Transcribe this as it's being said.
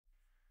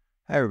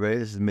Hi everybody,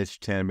 this is Mitch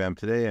Tannenbaum.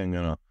 Today I'm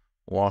going to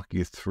walk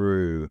you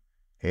through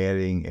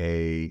adding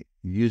a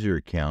user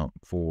account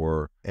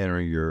for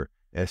entering your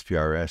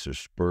SPRS or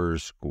SPUR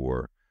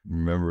score.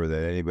 Remember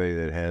that anybody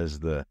that has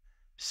the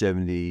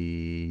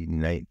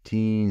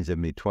 7019,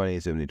 7020,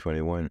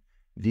 7021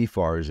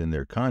 DFARs in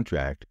their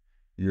contract,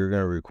 you're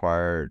going to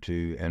require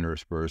to enter a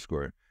SPUR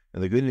score.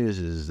 And the good news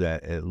is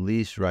that at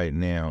least right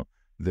now,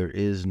 there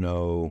is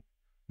no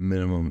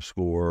minimum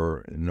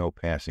score, no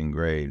passing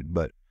grade,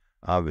 but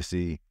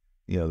obviously,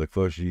 the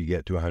closer you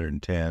get to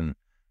 110,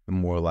 the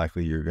more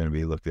likely you're going to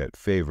be looked at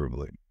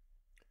favorably.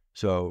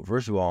 So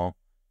first of all,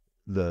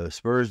 the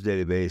SPURS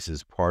database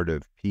is part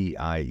of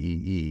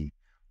PIEE,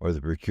 or the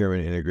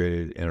Procurement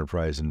Integrated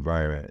Enterprise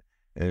Environment.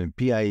 And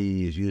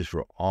PIEE is used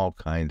for all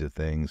kinds of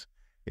things.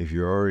 If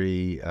you're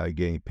already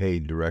getting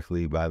paid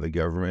directly by the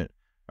government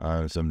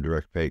on some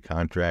direct pay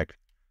contract,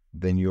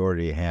 then you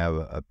already have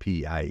a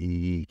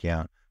PIEE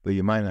account, but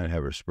you might not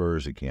have a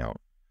SPURS account.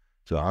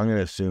 So I'm going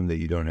to assume that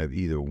you don't have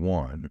either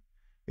one.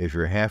 If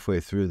you're halfway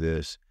through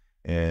this,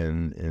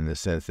 and in the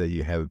sense that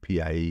you have a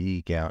PIEE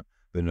account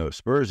but no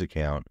SPURS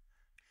account,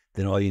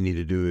 then all you need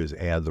to do is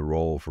add the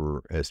role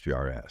for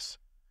SPRS.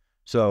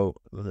 So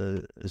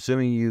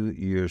assuming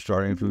you're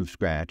starting from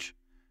scratch,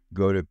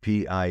 go to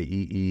piee.eb.mil.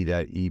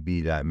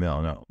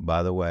 Now,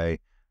 by the way,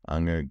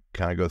 I'm going to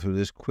kind of go through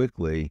this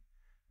quickly,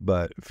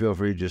 but feel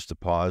free just to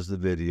pause the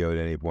video at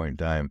any point in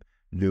time,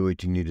 do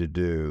what you need to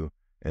do,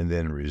 and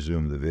then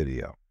resume the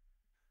video.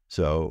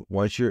 So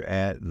once you're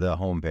at the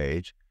home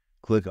page,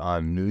 click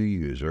on New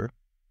User,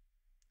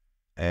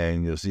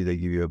 and you'll see they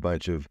give you a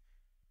bunch of,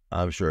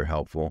 I'm sure,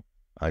 helpful,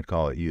 I'd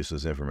call it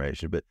useless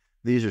information, but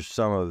these are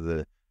some of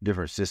the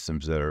different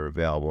systems that are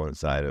available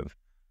inside of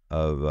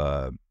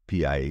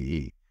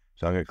PIEE.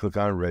 So I'm going to click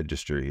on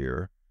Register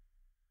here,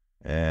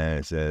 and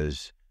it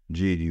says,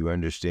 gee, do you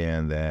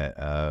understand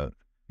that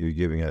you're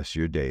giving us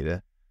your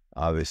data?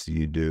 Obviously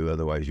you do,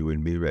 otherwise you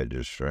wouldn't be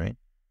registering.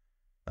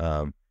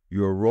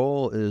 Your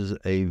role is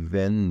a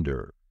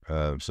vendor,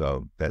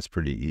 so that's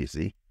pretty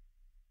easy.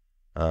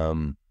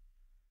 And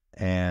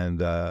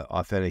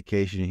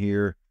authentication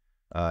here,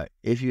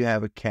 if you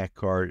have a CAC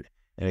card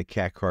and a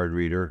CAC card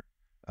reader,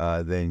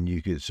 then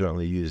you could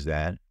certainly use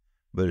that.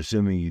 But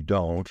assuming you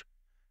don't,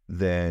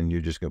 then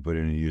you're just going to put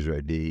in a user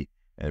ID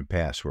and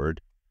password.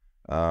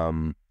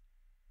 And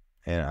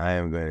I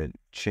am going to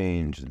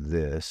change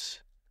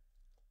this.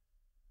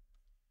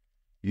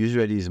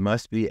 User IDs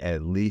must be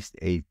at least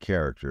 8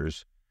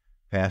 characters.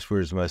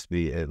 Passwords must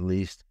be at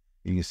least,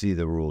 you can see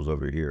the rules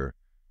over here,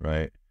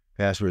 right?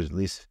 Passwords at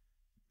least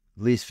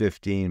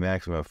 15,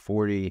 maximum of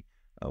 40,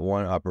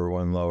 one upper,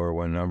 one lower,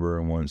 one number,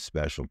 and one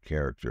special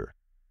character.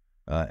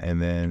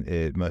 And then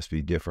it must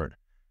be different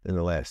than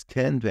the last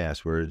 10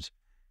 passwords.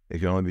 It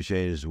can only be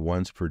changed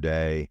once per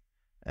day,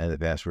 and the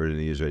password and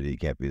the user ID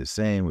can't be the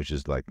same, which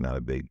is like not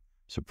a big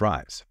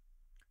surprise.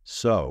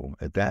 So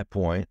at that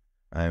point,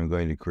 I'm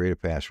going to create a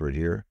password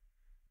here.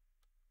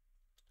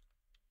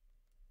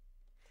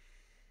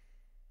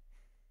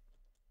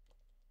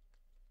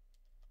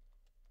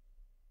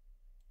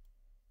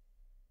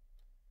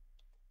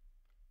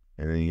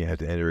 And then you have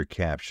to enter a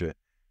CAPTCHA.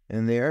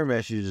 And the error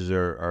messages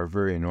are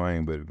very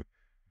annoying, but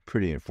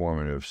pretty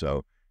informative.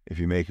 So if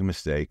you make a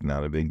mistake,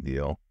 not a big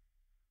deal.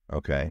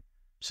 Okay.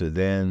 So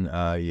then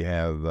you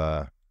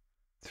have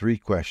 3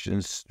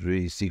 questions,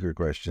 3 secret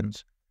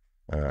questions.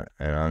 And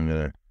I'm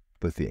going to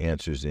put the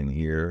answers in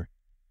here.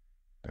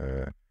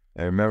 And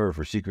remember,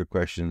 for secret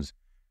questions,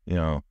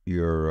 your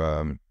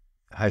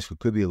high school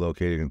could be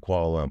located in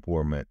Kuala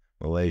Lumpur,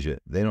 Malaysia.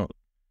 They don't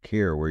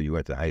care where you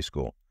went to high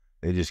school.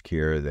 They just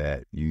care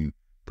that you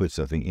put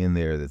something in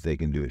there that they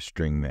can do a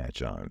string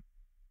match on.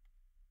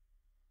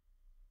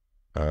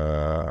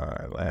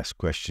 Last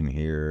question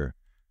here.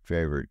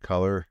 Favorite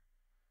color?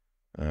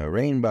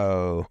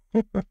 Rainbow.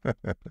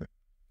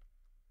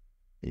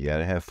 You got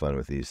to have fun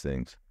with these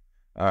things.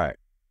 All right.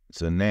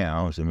 So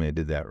now, assuming I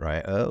did that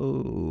right.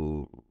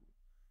 Oh,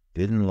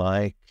 didn't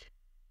like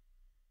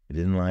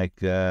my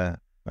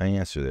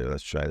answer there.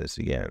 Let's try this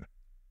again.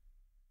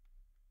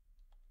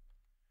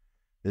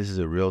 This is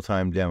a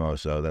real-time demo,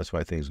 so that's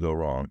why things go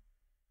wrong.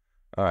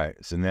 All right,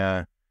 so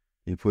now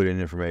you put in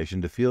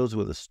information. The fields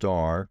with a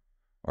star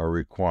are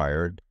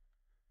required.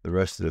 The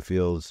rest of the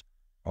fields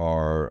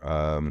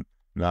are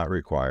not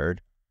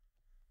required,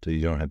 so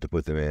you don't have to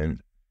put them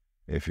in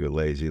if you're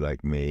lazy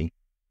like me.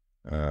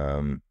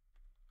 You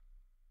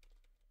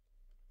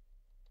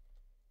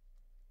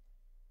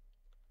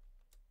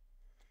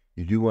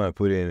do want to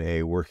put in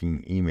a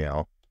working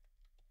email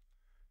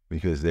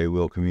because they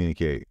will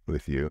communicate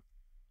with you.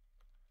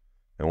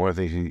 And one of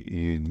the things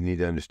you need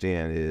to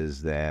understand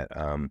is that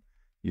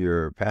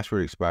your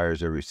password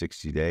expires every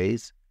 60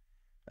 days.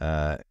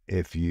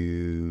 If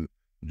you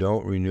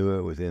don't renew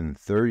it within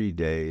 30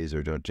 days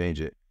or don't change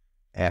it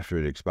after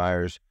it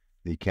expires,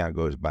 the account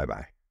goes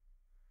bye-bye.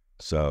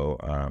 So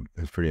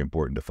it's pretty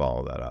important to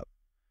follow that up.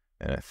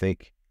 And I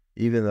think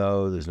even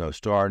though there's no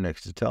star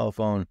next to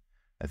telephone,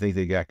 I think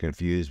they got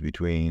confused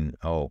between,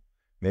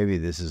 maybe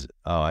this is,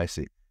 I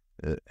see,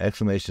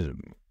 exclamation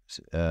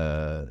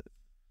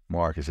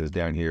mark, it says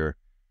down here,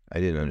 I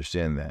didn't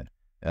understand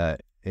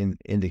that.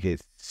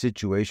 Indicates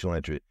situational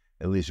entry.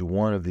 At least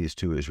one of these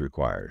two is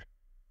required.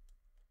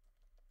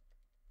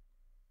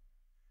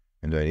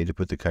 And do I need to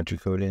put the country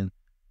code in?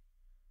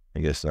 I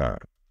guess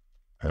not.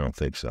 I don't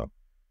think so.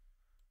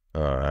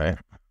 All right.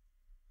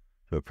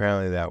 So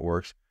apparently that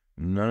works.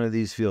 None of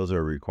these fields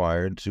are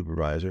required.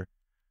 Supervisor.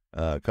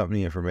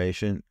 Company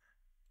information.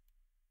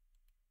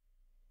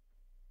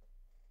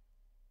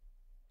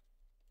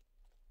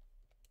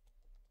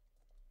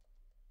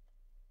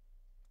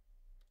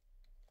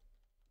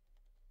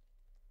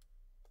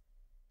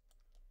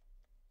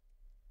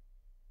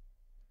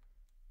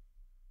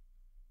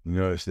 You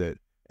notice that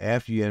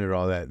after you entered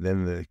all that,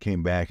 then they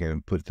came back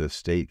and put the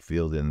state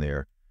field in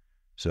there.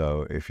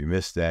 So if you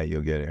missed that,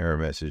 you'll get an error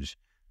message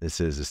that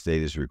says the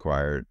state is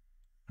required.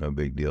 No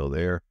big deal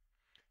there.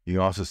 You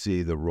can also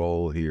see the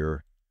role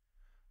here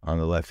on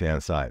the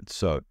left-hand side.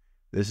 So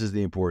this is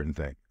the important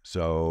thing.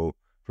 So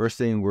first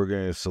thing we're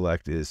going to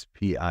select is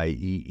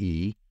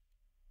PIEE.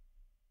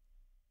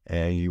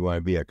 And you want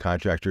to be a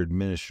contractor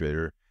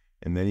administrator.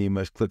 And then you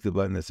must click the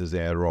button that says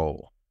add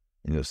role.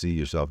 And you'll see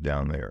yourself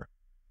down there.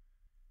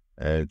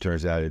 And it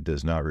turns out it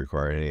does not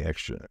require any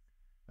extra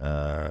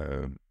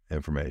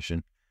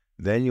information.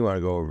 Then you want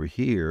to go over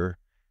here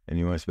and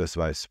you want to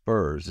specify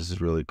SPURS. This is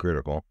really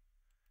critical.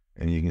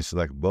 And you can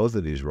select both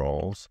of these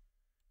roles,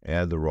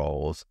 add the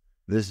roles.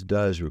 This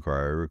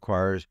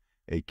requires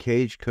a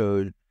cage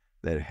code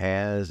that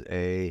has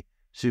a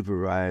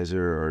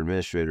supervisor or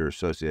administrator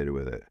associated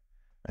with it.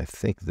 I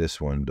think this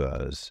one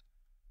does.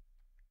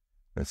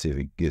 Let's see if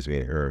it gives me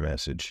an error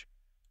message.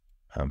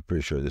 I'm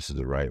pretty sure this is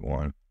the right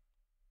one.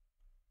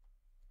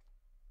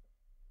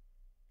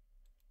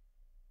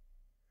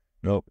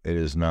 Nope, it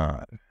is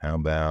not. How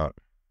about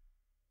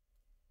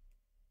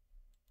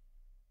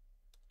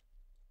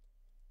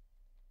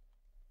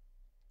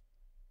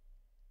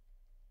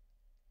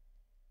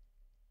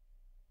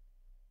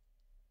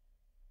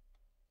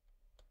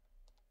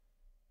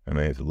I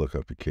may have to look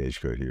up the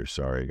cage code here.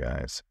 Sorry,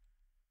 guys.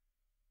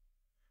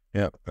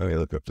 Yep, let me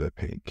look up the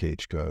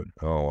cage code.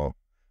 Oh,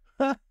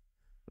 well.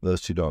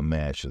 Those two don't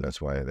match, so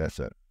that's why that's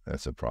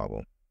a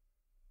problem.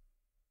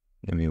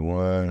 Give me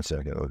 1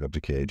 second to look up the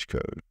cage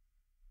code.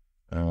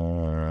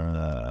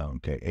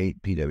 Okay,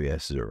 8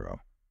 PWS0.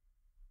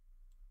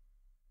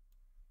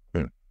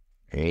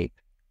 8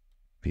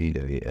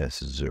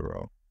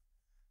 PWS0.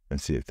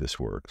 Let's see if this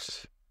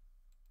works.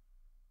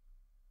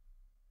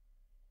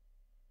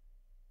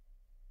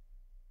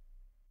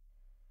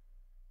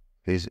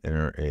 Please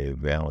enter a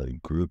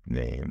valid group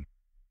name.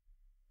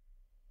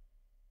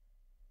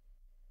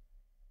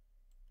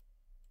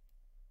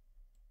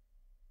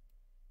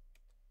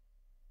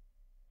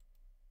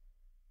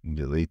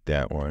 Delete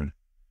that one.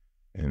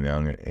 And now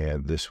I'm going to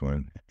add this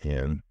one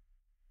in.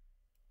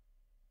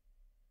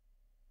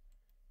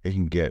 It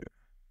can get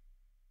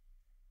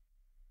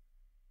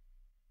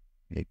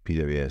a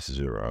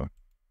PWS0. I'm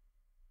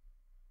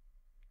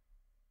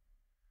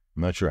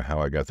not sure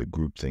how I got the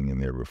group thing in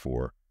there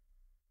before.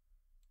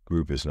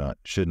 Group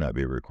should not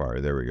be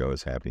required. There we go.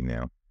 It's happening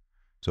now.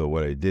 So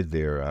what I did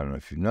there, I don't know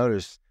if you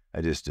noticed,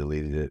 I just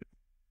deleted it.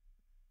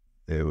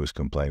 It was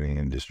complaining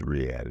and just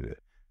re-added it.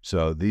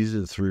 So these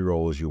are the 3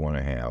 roles you want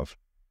to have.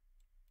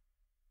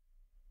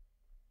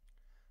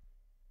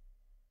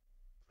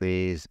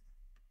 Please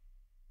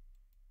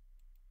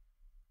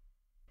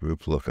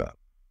group lookup,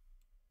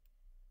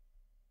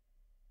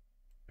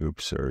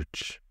 group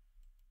search,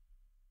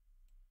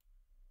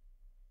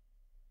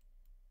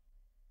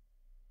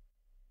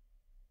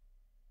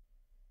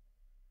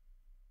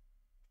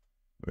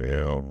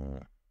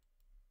 well,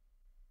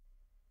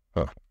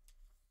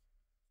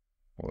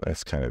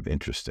 that's kind of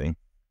interesting.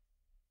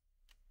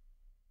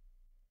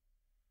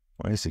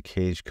 Why is the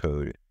cage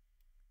code?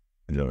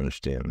 I don't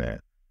understand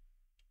that.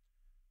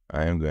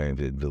 I am going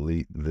to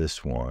delete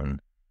this one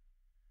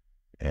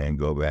and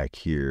go back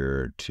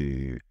here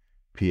to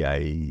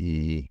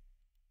PIEE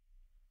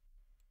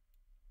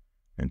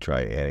and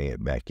try adding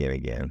it back in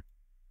again.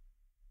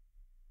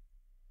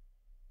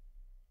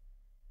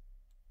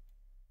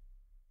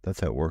 That's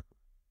how it worked.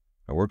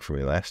 It worked for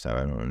me last time.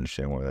 I don't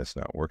understand why that's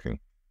not working.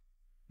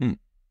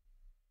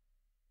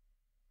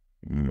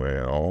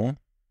 Well,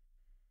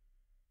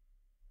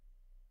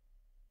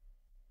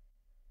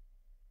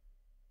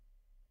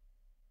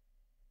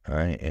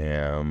 I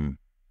am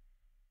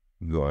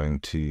going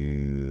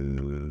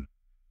to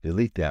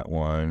delete that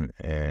one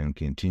and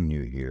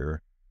continue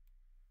here.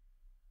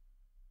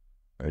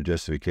 A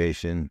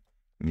justification,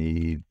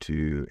 need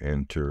to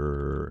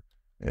enter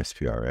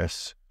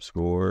SPRS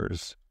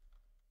scores.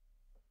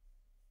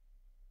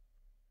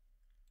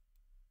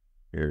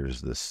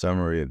 Here's the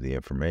summary of the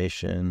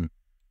information.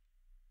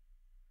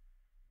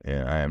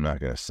 And I am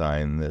not going to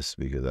sign this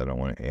because I don't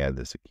want to add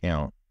this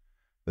account.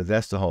 But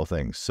that's the whole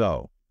thing.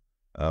 So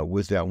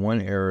with that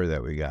one error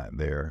that we got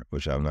there,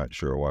 which I'm not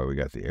sure why we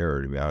got the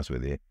error, to be honest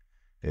with you,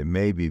 it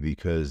may be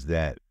because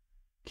that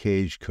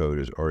cage code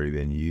has already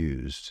been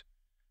used.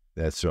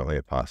 That's certainly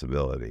a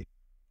possibility.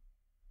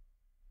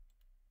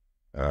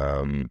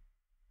 That's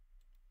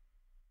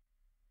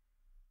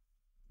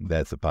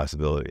a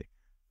possibility.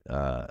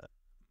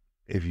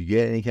 If you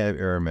get any kind of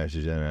error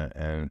message,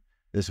 and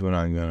this one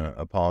I'm going to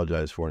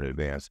apologize for in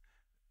advance.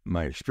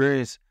 My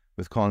experience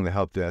with calling the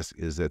help desk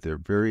is that they're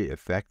very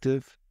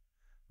effective,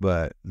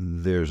 but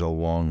there's a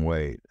long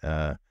wait.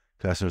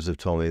 Customers have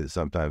told me that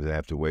sometimes they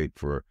have to wait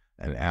for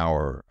an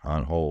hour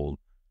on hold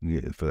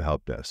for the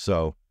help desk.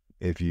 So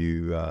if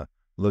you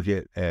look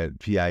at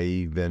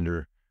PIE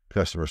vendor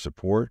customer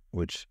support,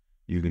 which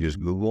you can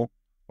just Google,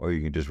 or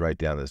you can just write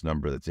down this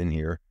number that's in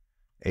here,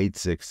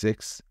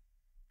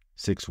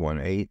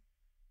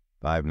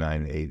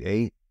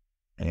 866-618-5988,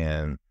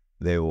 and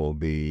they will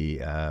be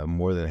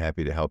more than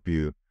happy to help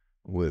you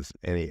with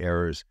any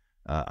errors.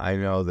 I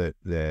know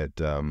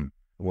that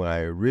when I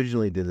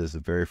originally did this the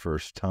very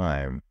first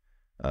time,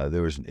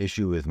 there was an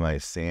issue with my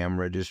SAM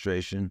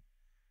registration,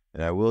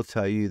 and I will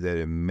tell you that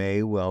it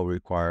may well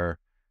require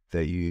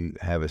that you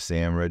have a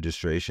SAM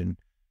registration.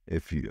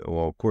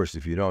 Well, of course,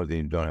 if you don't, then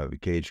you don't have a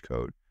cage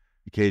code.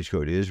 The cage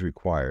code is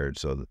required,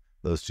 so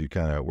those two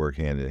kind of work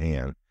hand in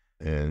hand.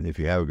 And if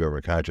you have a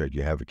government contract,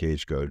 you have a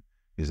cage code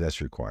because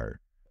that's required.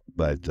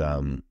 But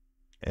and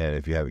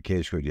if you have a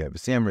cage code, you have a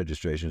SAM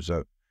registration,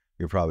 so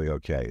you're probably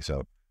okay.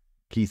 So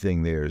key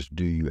thing there is,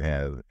 do you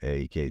have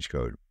a cage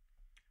code?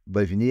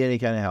 But if you need any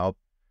kind of help,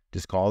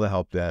 just call the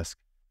help desk.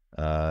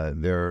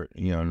 Their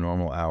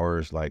normal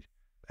hours, like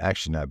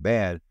actually not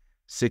bad,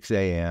 6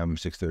 a.m.,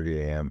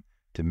 6:30 a.m.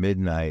 to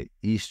midnight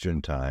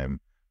Eastern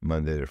time,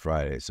 Monday to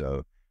Friday.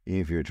 So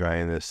even if you're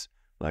trying this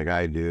like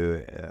I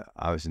do,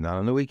 obviously not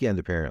on the weekend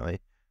apparently,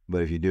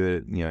 but if you do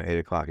it at 8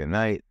 o'clock at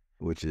night,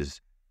 which is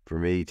for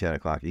me 10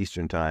 o'clock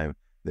Eastern time,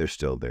 they're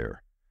still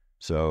there.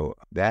 So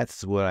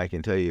that's what I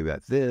can tell you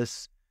about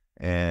this.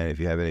 And if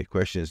you have any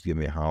questions, give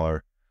me a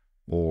holler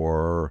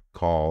or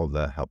call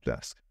the help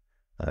desk.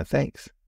 Thanks.